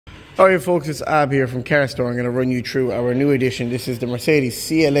Alright folks, it's Ab here from Car Store. I'm going to run you through our new edition. This is the Mercedes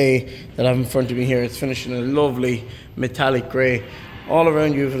CLA that I have in front of me here. It's finished in a lovely metallic grey. All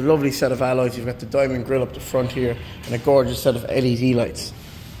around you have a lovely set of alloys. You've got the diamond grille up the front here and a gorgeous set of LED lights.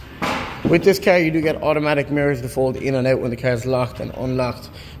 With this car you do get automatic mirrors to fold in and out when the car is locked and unlocked,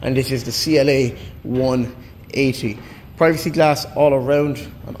 and this is the CLA 180. Privacy glass all around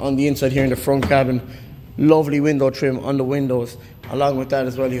and on the inside here in the front cabin. Lovely window trim on the windows. Along with that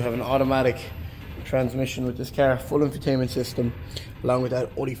as well, you have an automatic transmission with this car, full infotainment system. Along with that,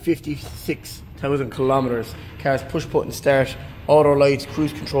 only 56,000 kilometers. Car's push button start, auto lights,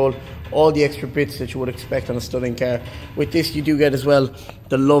 cruise control, all the extra bits that you would expect on a stunning car. With this you do get as well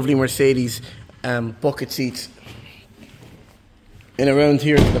the lovely Mercedes bucket seats. And around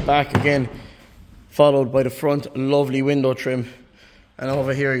here to the back again, followed by the front lovely window trim. And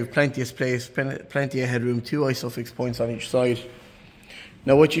over here you have plenty of space, plenty of headroom, 2 ISOFIX points on each side.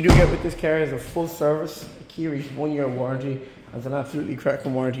 Now what you do get with this car is a full service, a Kiri's 1-year warranty, and an absolutely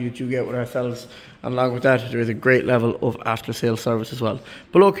cracking warranty that you get with ourselves. And along with that, there is a great level of after sales service as well.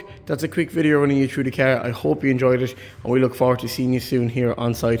 But look, that's a quick video running you through the car. I hope you enjoyed it, and we look forward to seeing you soon here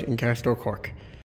on site in Car Store Cork.